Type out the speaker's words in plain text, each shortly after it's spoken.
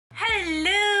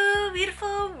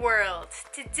world!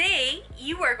 Today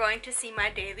you are going to see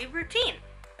my daily routine.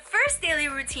 The first daily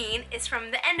routine is from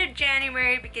the end of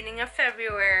January, beginning of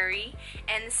February,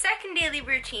 and the second daily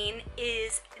routine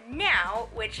is now,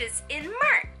 which is in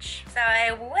March. So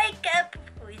I wake up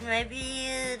with my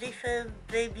beautiful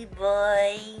baby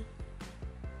boy.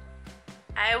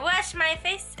 I wash my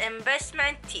face and brush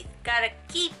my teeth. Gotta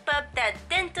keep up that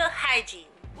dental hygiene.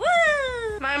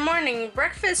 Woo! My morning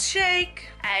breakfast shake.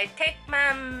 I take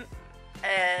my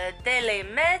daily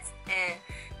meds and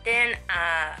then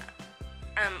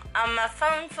I'm on my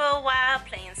phone for a while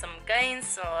playing some games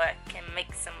so I can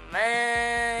make some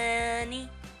money.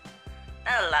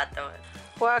 Not a lot though.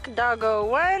 Walk doggo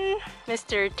 1,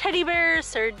 Mr. Teddy Bear,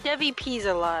 Sir Debbie pees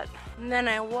a lot. And then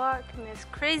I walk Miss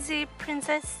Crazy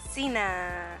Princess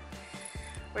Xena,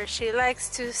 where she likes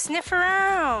to sniff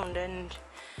around and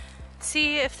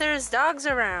see if there's dogs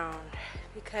around,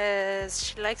 because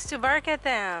she likes to bark at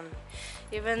them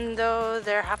even though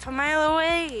they're half a mile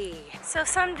away. So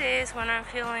some days when I'm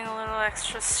feeling a little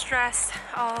extra stressed,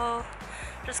 I'll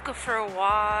just go for a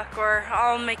walk, or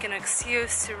I'll make an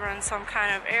excuse to run some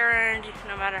kind of errand,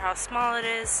 no matter how small it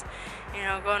is. You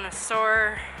know, go in a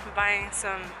store, buying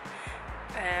some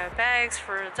bags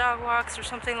for dog walks or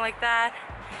something like that.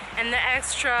 And the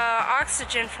extra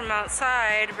oxygen from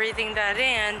outside, breathing that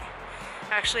in,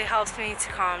 actually helps me to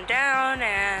calm down,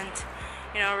 and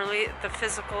you know, really the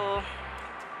physical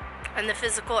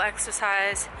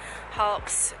exercise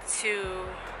helps to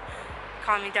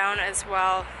calm me down as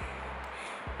well.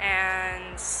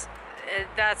 And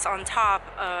that's on top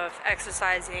of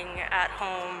exercising at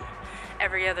home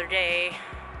every other day.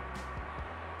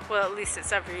 Well, at least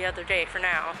it's every other day for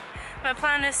now. My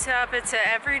plan is to up it to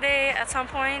every day at some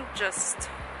point, just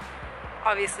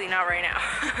obviously not right now.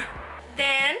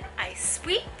 Then I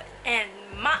sweep and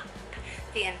mop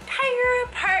the entire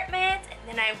apartment, and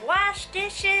then I wash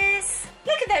dishes.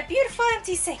 Look at that beautiful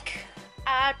empty sink.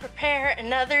 I prepare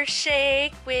another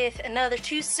shake with another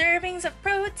 2 servings of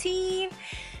protein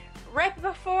right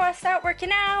before I start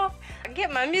working out. I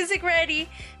get my music ready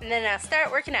and then I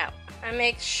start working out. I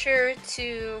make sure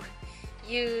to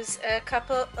use a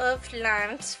couple of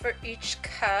limes for each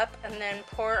cup and then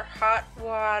pour hot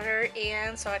water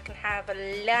in so I can have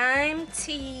a lime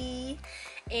tea.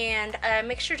 And I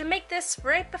make sure to make this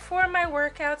right before my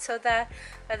workout so that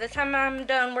by the time I'm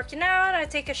done working out, I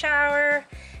take a shower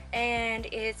and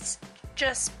it's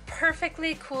just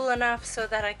perfectly cool enough so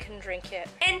that I can drink it.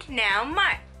 And now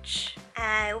March.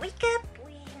 I wake up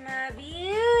with my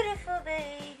beautiful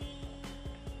babies.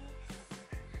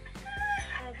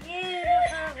 My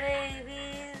beautiful babies.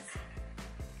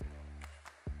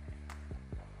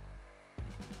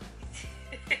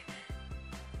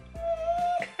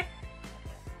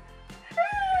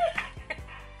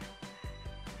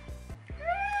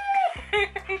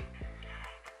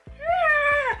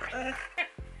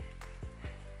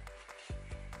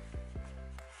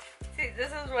 See,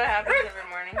 this is what happens every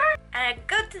morning. I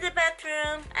go to the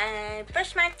bathroom, I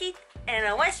brush my teeth, and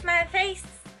I wash my face.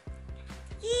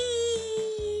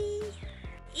 Yee!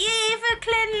 Yay for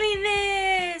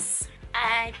cleanliness!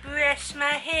 I brush my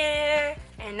hair,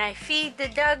 and I feed the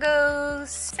doggos.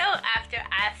 So after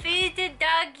I feed the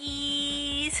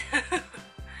doggies,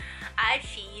 I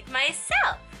feed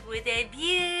myself with a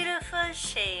beautiful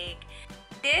shake.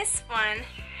 This one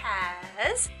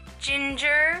has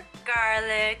ginger,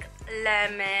 garlic,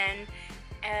 lemon,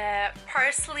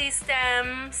 parsley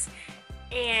stems,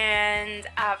 and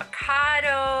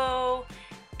avocado,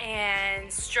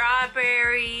 and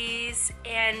strawberries,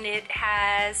 and it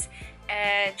has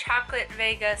chocolate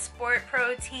Vega sport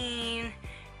protein,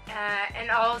 and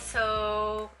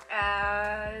also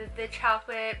the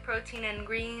chocolate protein and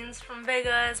greens from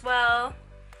Vega as well.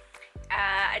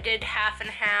 I did half and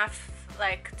half,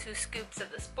 like 2 scoops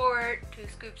of the sport, 2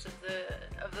 scoops of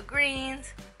the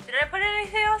greens. Did I put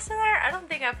anything else in there? I don't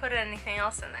think I put anything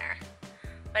else in there,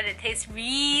 but it tastes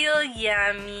real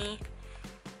yummy.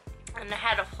 And I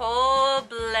had a whole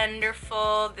blender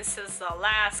full. This is the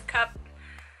last cup.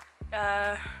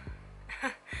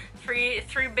 3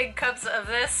 big cups of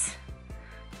this.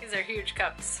 These are huge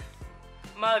cups.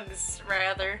 Mugs,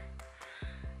 rather.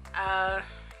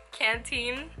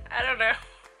 Canteen. I don't know.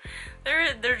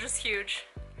 They're just huge.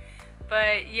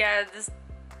 But yeah,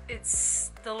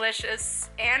 it's delicious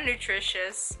and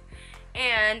nutritious,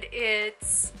 and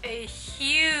it's a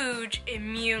huge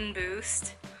immune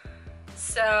boost.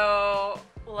 So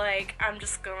like, I'm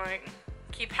just gonna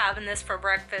keep having this for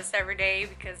breakfast every day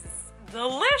because it's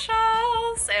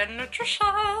delicious and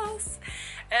nutritious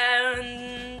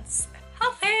and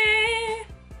healthy.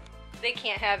 They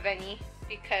can't have any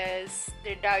because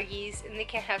they're doggies and they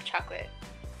can't have chocolate.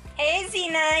 Hey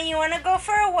Zena, you wanna go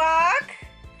for a walk?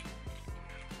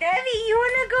 Debbie, you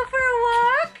wanna go for a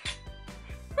walk?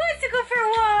 Who wants to go for a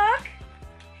walk?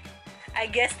 I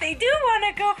guess they do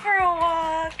wanna go for a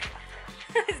walk.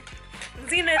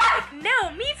 Zena's like,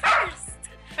 no, me first.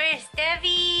 First,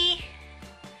 Debbie.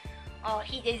 Oh,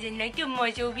 he doesn't like the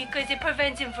muzzle because it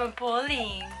prevents him from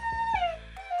pulling.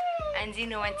 And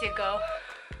Zena wants to go.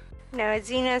 Now it's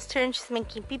Zena's turn. She's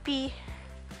making pee-pee.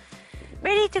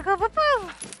 Ready to go poo-poo?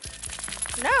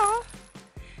 No.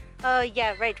 Oh,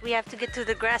 yeah, right. We have to get to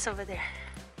the grass over there.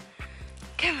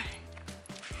 Come on.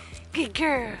 Good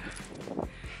girl.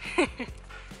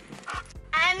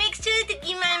 I make sure to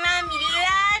give my mommy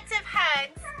lots of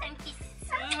hugs and kisses.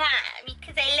 Mwah,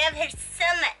 because I love her so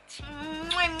much.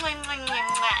 Mwah, mwah, mwah, mwah,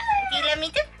 mwah. Do you love me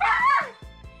too?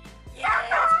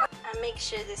 Yes. I make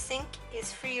sure the sink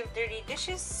is free of dirty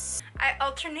dishes. I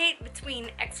alternate between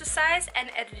exercise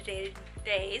and edited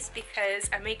days because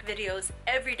I make videos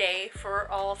every day for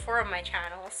all 4 of my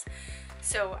channels.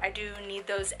 So I do need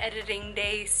those editing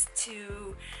days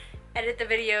to edit the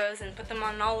videos and put them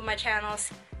on all of my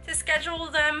channels to schedule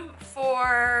them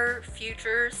for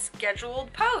future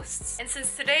scheduled posts. And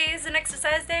since today is an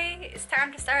exercise day, it's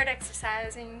time to start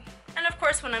exercising. And of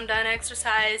course, when I'm done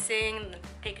exercising,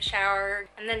 take a shower,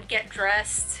 and then get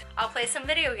dressed, I'll play some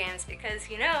video games because,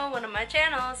 you know, one of my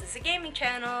channels is a gaming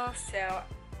channel, so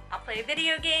I'll play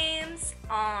video games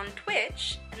on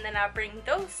Twitch, and then I'll bring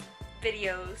those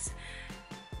videos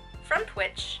from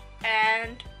Twitch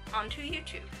and onto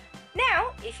YouTube.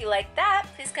 Now, if you like that,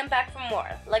 please come back for more.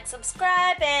 Like,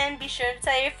 subscribe, and be sure to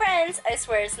tell your friends. I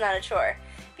swear it's not a chore.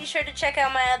 Be sure to check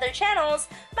out my other channels,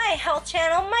 my health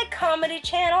channel, my comedy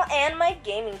channel, and my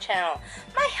gaming channel.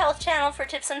 My health channel for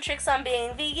tips and tricks on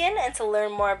being vegan and to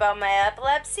learn more about my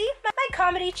epilepsy, my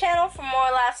comedy channel for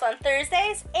more laughs on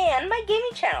Thursdays, and my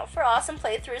gaming channel for awesome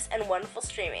playthroughs and wonderful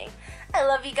streaming. I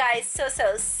love you guys so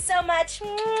much.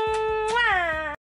 Mwah!